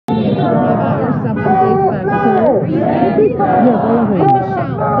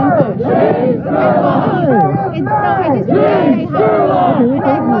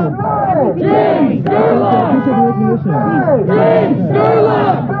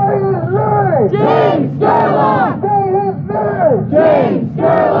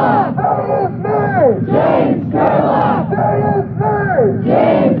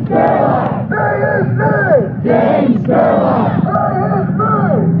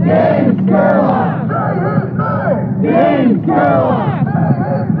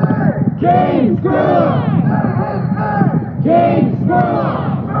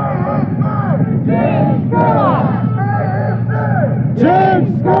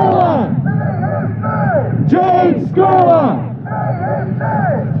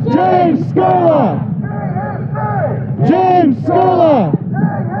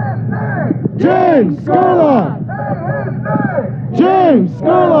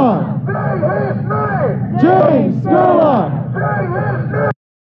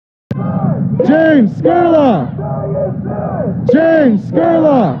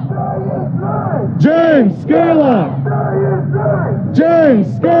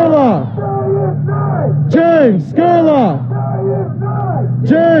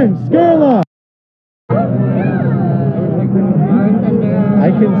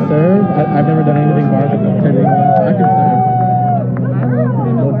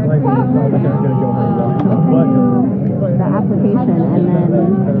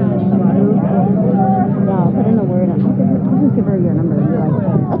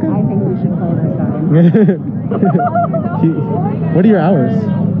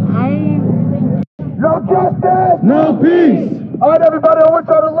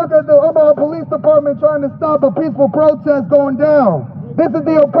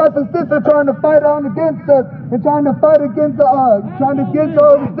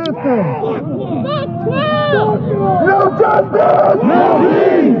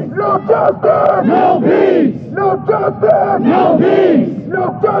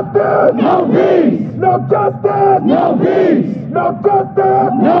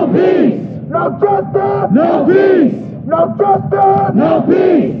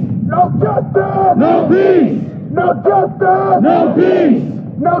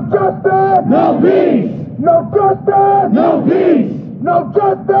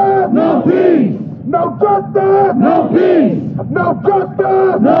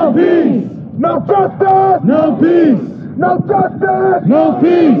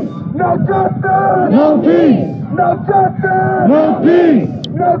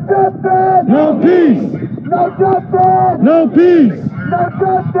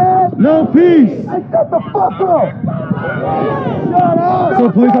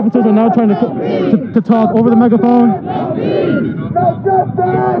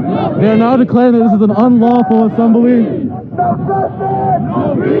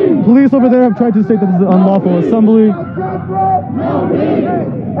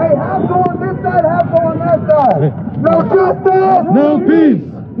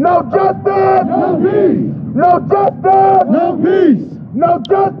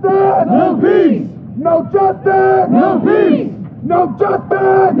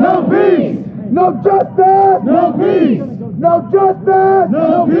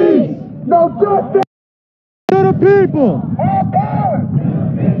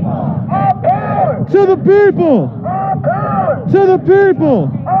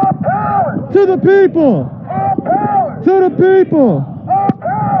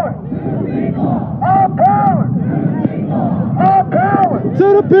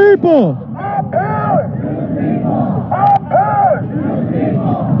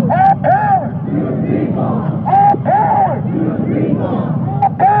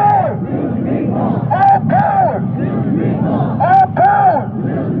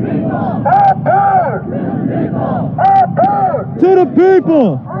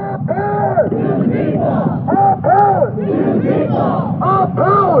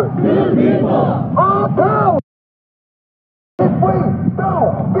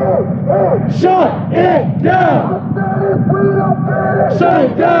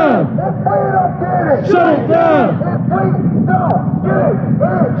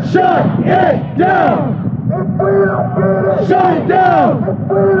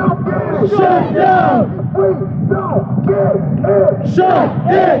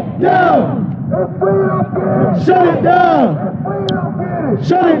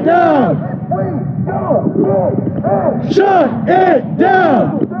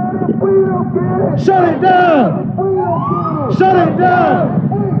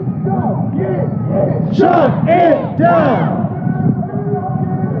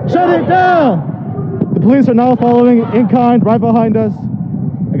police are now following in kind right behind us.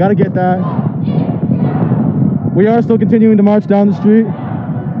 I gotta get that. We are still continuing to march down the street,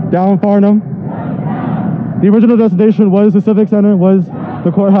 down Farnham. The original destination was the Civic Center, was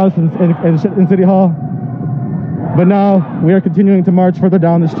the courthouse and City Hall. But now we are continuing to march further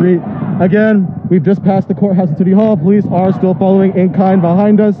down the street. Again, we've just passed the courthouse and City Hall. Police are still following in kind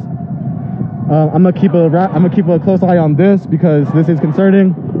behind us. I'm gonna keep a close eye on this because this is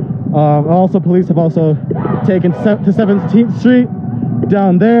concerning. Also, police have also taken to 17th Street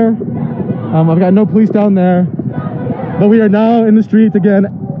down there. I've got no police down there, but we are now in the streets again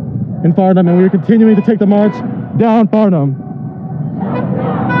in Farnham, and we are continuing to take the march down Farnham.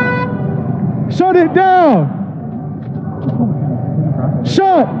 Shut it down!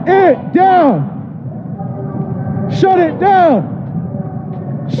 Shut it down! Shut it down!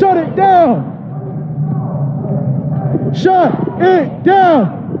 Shut it down! Shut it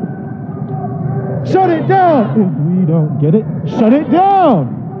down! Shut it down! If we don't get it, shut it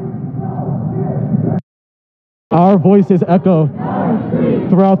down! Our voices echo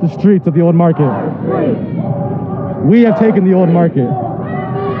throughout the streets of the old market. We have taken the old market.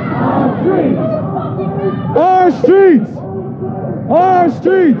 Our streets! Our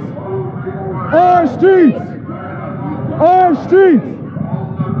streets! Our streets! Our streets!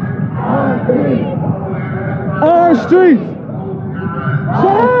 Our streets!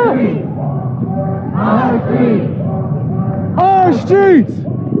 Shut up! Our streets! Our streets!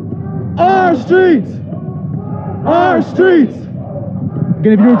 Our streets! Our streets!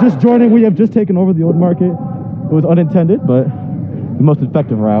 Again, if you were just joining, we have just taken over the old market. It was unintended, but the most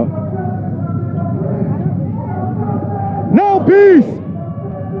effective route. No peace!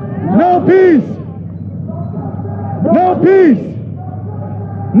 No peace! No peace!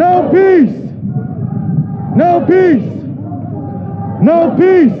 No peace! No peace! No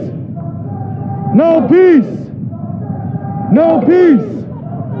peace! No peace! No peace!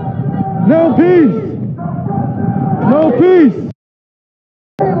 No peace! No peace!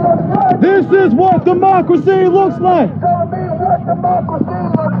 This is what democracy looks like! Tell me what democracy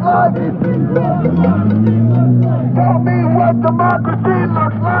looks like! Tell me what democracy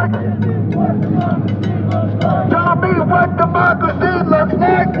looks like! Tell me what democracy looks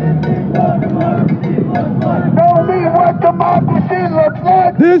like! Tell me what democracy looks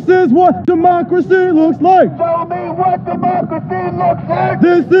like! This is what democracy looks like! Tell me what democracy looks like!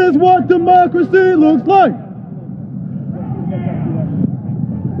 This is what democracy looks like!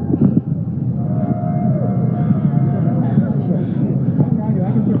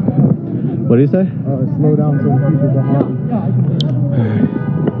 What do you say? Slow down so the people behind.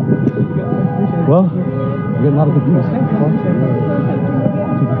 Well, you're getting a lot of confused.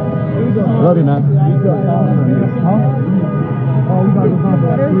 Love you, man.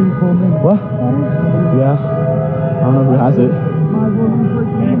 What? Yeah. I don't know who has it.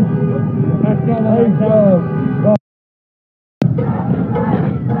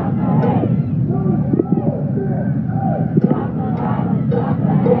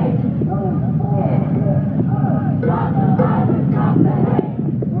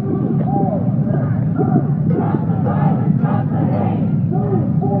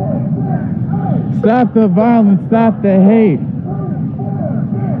 Stop the violence, stop the hate.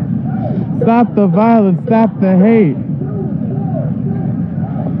 Stop the violence, stop the hate.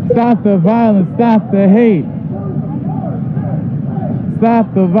 Stop the violence, stop the hate.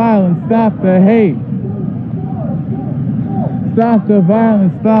 Stop the violence, stop the hate. Stop the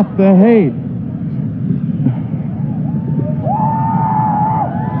violence, stop the hate.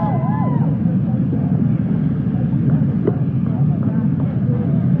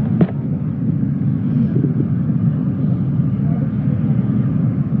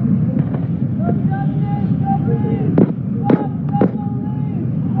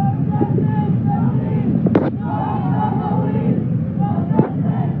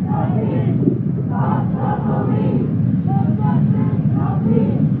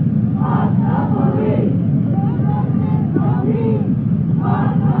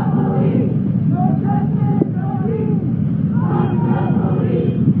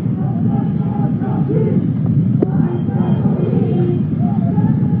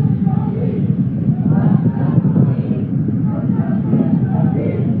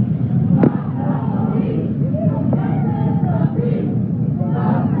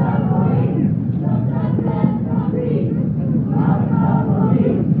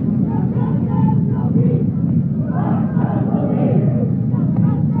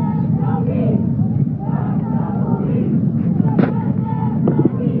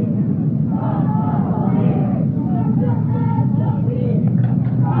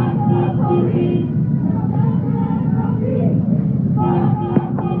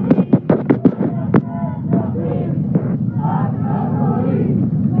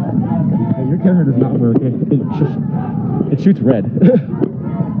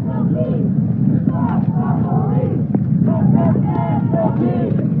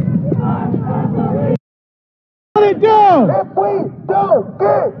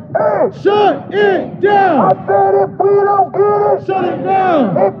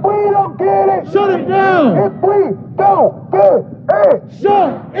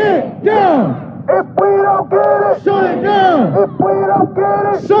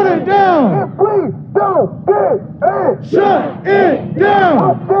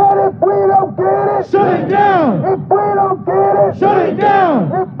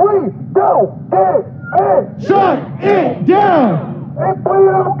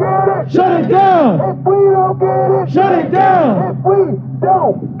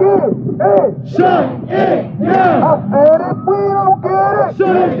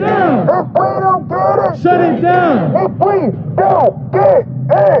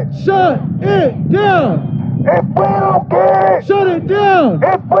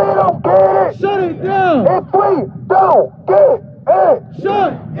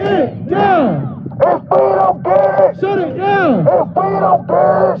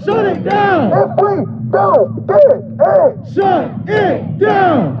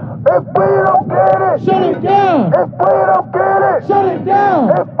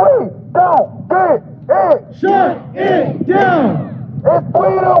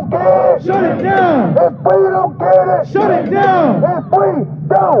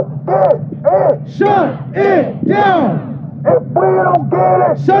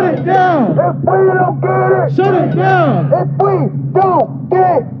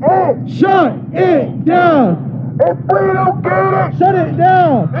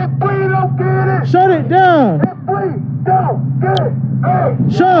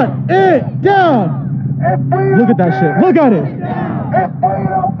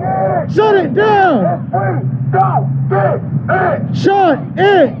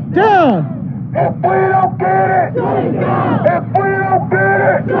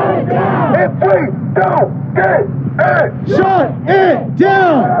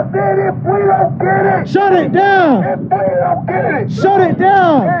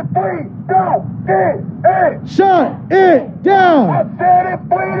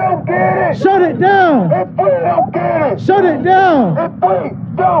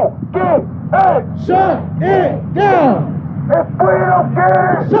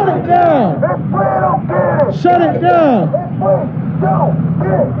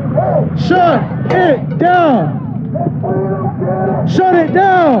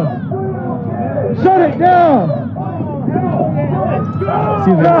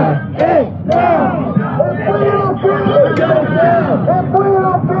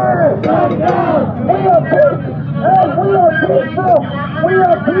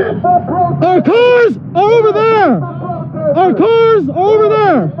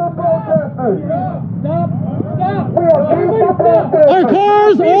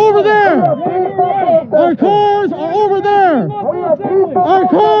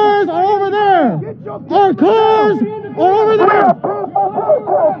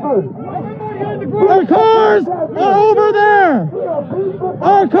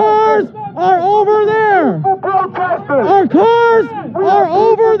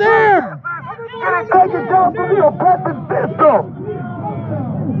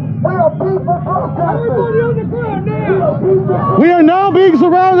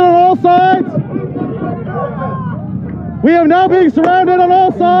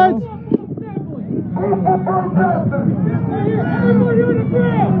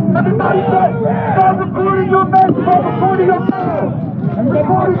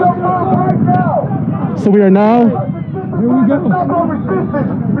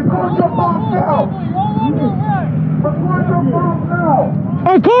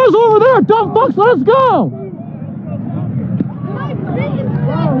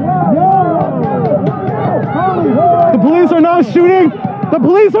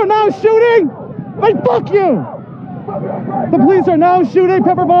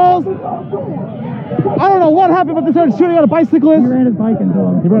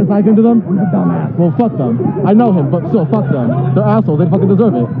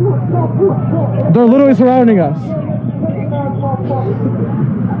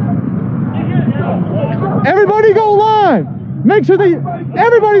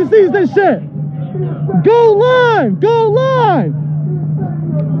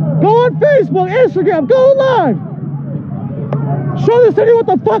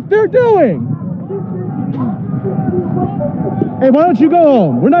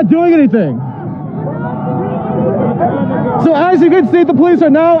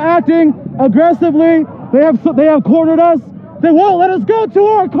 They won't let us go to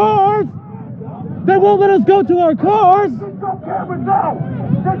our cars. They won't let us go to our cars.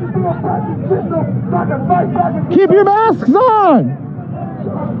 Keep your masks on.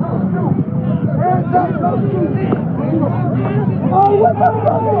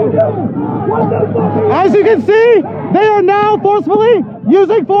 As you can see, they are now forcefully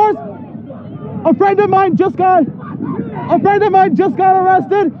using force. A friend of mine just got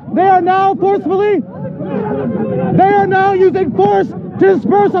arrested. They are now using force to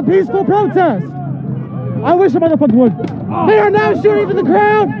disperse a peaceful protest. I wish a motherfucker would. They are now shooting into the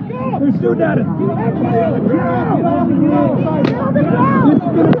crowd. They're shooting at us.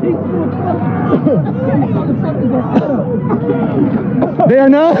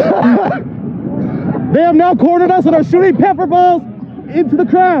 They have now cornered us and are shooting pepper balls into the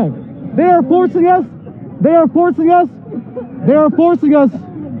crowd. They are forcing us. They are forcing us. They are forcing us.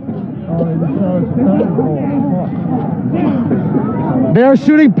 They are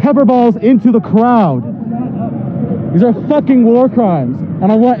shooting pepper balls into the crowd. These are fucking war crimes.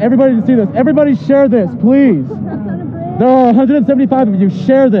 And I want everybody to see this. Everybody share this, please. There are 175 of you.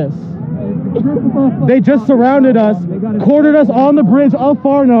 Share this. They just surrounded us, cornered us on the bridge of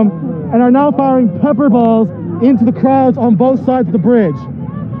Farnham, and are now firing pepper balls into the crowds on both sides of the bridge.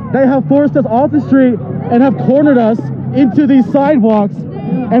 They have forced us off the street and have cornered us into these sidewalks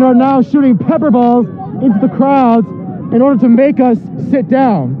and are now shooting pepper balls into the crowds in order to make us sit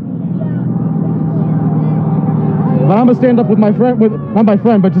down. But I'm gonna stand up with my friend, not my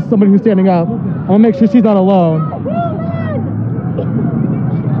friend, but just somebody who's standing up. I'm gonna make sure she's not alone.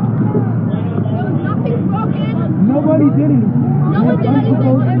 Nobody did it. Nobody did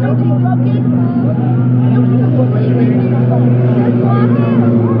anything. Everything's broken.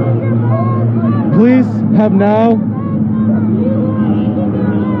 Police have now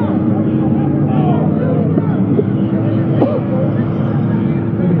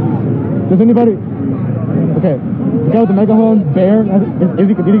Does anybody? Okay, the guy with the megaphone, Bear, did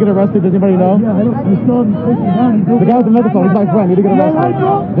he get arrested? Does anybody know? Yeah, I saw him taking down. The guy with the megaphone, he's my friend. Did he get arrested?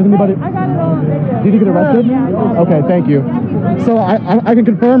 Does anybody? I got it all on video. Did he get arrested? Okay, thank you. So I can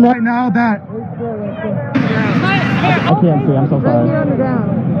confirm right now that I can't see. I'm so sorry. Right here on the ground.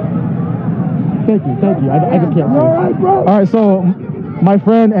 Thank you. I just can't see. All right, so my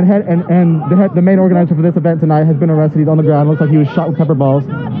friend and the main organizer for this event tonight has been arrested. He's on the ground. Looks like he was shot with pepper balls.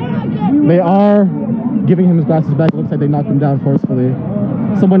 They are giving him his glasses back. It looks like they knocked him down forcefully.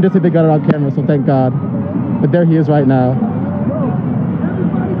 Someone did say they got it on camera, so thank God. But there he is right now.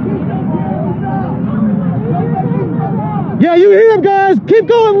 Yeah, you hear him, guys. Keep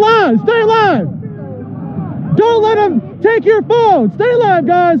going live. Stay live. Don't let him take your phone. Stay live,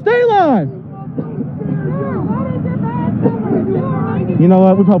 guys. Stay live. You know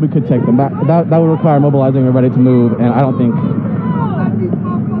what? We probably could take them back. That would require mobilizing everybody to move, and I don't think.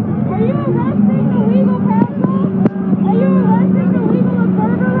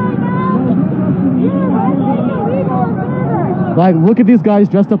 Like, look at these guys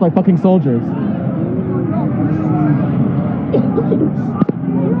dressed up like fucking soldiers.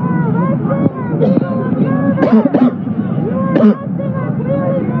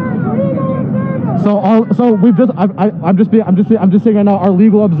 So we've just I'm just saying right now, our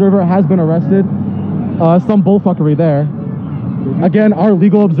legal observer has been arrested. Some bullfuckery there. Again, our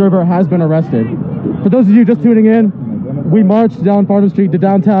legal observer has been arrested. For those of you just tuning in, we marched down Farnham Street to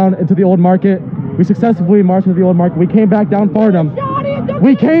downtown into the old market. We successfully marched into the old market. We came back down Farnham.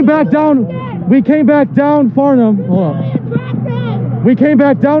 We came back down Farnham. Hold on. We came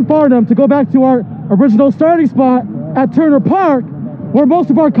back down Farnham to go back to our original starting spot at Turner Park, where most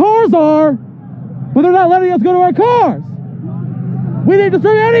of our cars are, but they're not letting us go to our cars. We didn't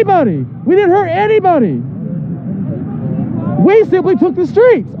disturb anybody. We didn't hurt anybody. We simply took the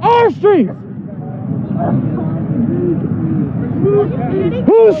streets, our streets.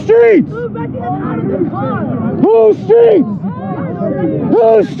 Whose streets? Whose streets?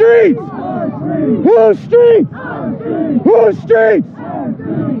 Whose streets? Whose streets? Whose streets?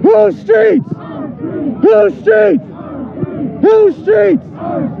 Whose streets? Whose streets? Whose streets?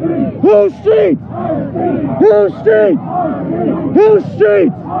 Whose streets? Whose streets? Whose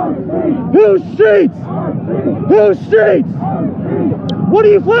streets? Whose streets? Whose streets? What are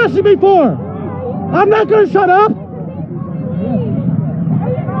you flashing me for? I'm not gonna shut up.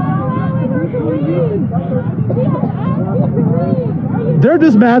 They're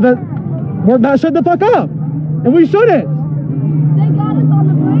just mad that we're not shutting the fuck up, and we shouldn't. They got us on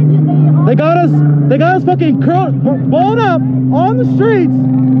the bridge and They got us fucking blown up on the streets.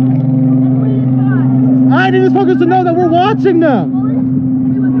 I need these fuckers to know that we're watching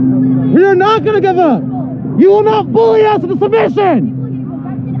them. We are not gonna give up. You will not bully us into submission!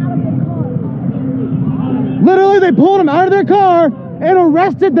 Literally, they pulled them out of their car and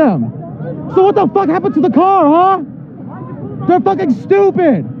arrested them. So what the fuck happened to the car, huh? They're fucking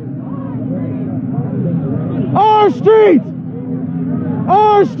stupid. Our streets!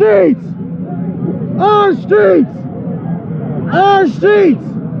 Our streets! Our streets! Our streets!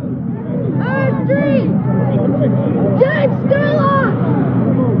 Our streets! James Scurlock!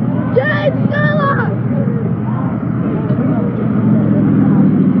 James Scurlock!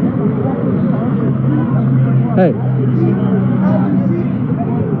 Hey.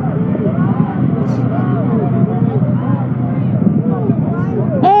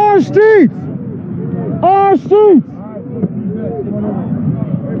 Our streets! Our streets!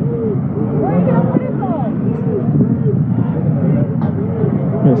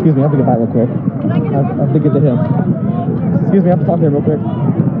 Here, excuse me, I have to get back real quick. I have to get to him. Excuse me, I have to talk to him real quick.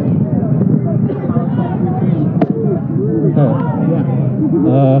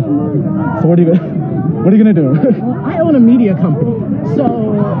 So what are you gonna do? I own a media company,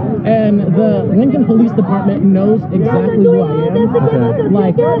 and the Lincoln Police Department knows exactly who I am. Okay.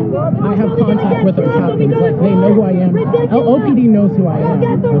 Like, I have contact with the captains. Like, they know who I am. OPD knows who I am.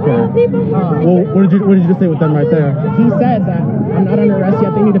 Okay. Well, what did you just say with them right there? He said that I'm not under arrest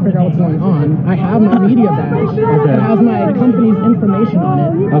yet. They need to figure out what's going on. I have my media badge. Okay. It has my company's information on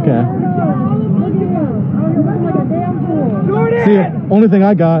it. Okay. See, only thing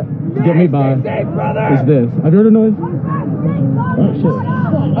I got to get me by is this. Have you heard the noise? Oh shit.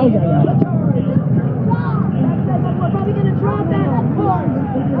 Oh yeah. We're probably gonna drop that court.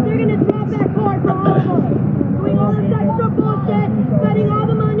 They're gonna drop that court for all of us. Doing all this extra bullshit, spending all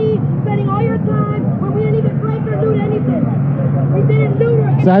the money, spending all your time, when we didn't even break or loot anything. We didn't loot or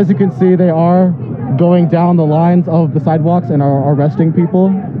anything. So as you can see, they are going down the lines of the sidewalks and are arresting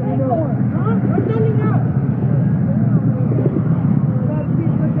people.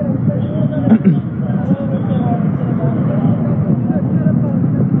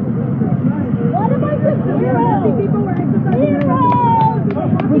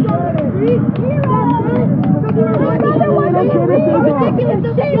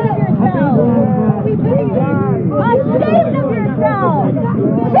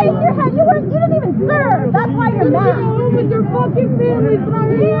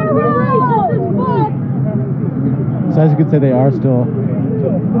 So as you can see, they are still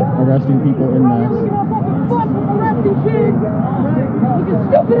arresting people in mass. Arresting kids. Looking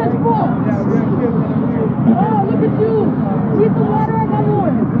stupid as fuck. Oh, look at you. Eat the water I got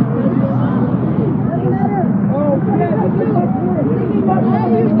one. All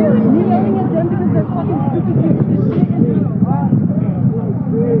you're doing is yelling at them because they're fucking stupid people.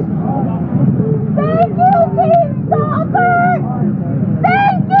 Thank you, Team Stopper!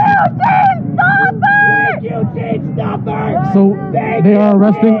 Thank you, Team Stopper! So they are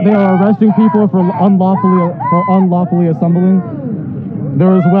arresting people for unlawfully assembling.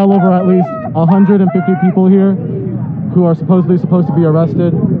 There is well over at least 150 people here who are supposedly supposed to be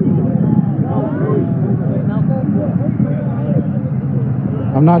arrested.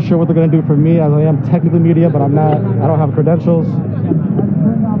 I'm not sure what they're going to do for me, as I am technically media, but I don't have credentials.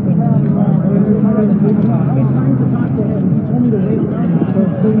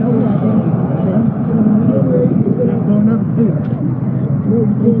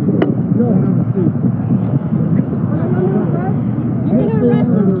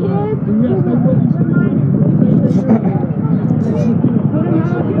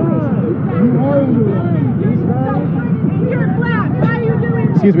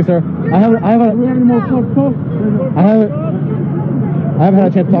 Excuse me, sir. I haven't had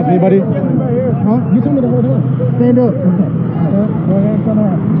a chance to talk to anybody. Huh? You told me to hold on. Stand up. Okay. Go ahead and turn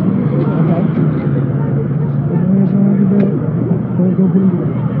around. Okay. Go put him down.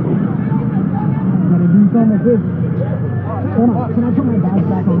 Gotta do something with this. Hold on. Can I put my badge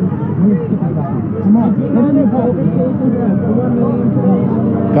back on? Let me put my badge on. Come on.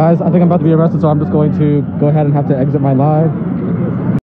 Guys, I think I'm about to be arrested, so I'm just going to go ahead and have to exit my live.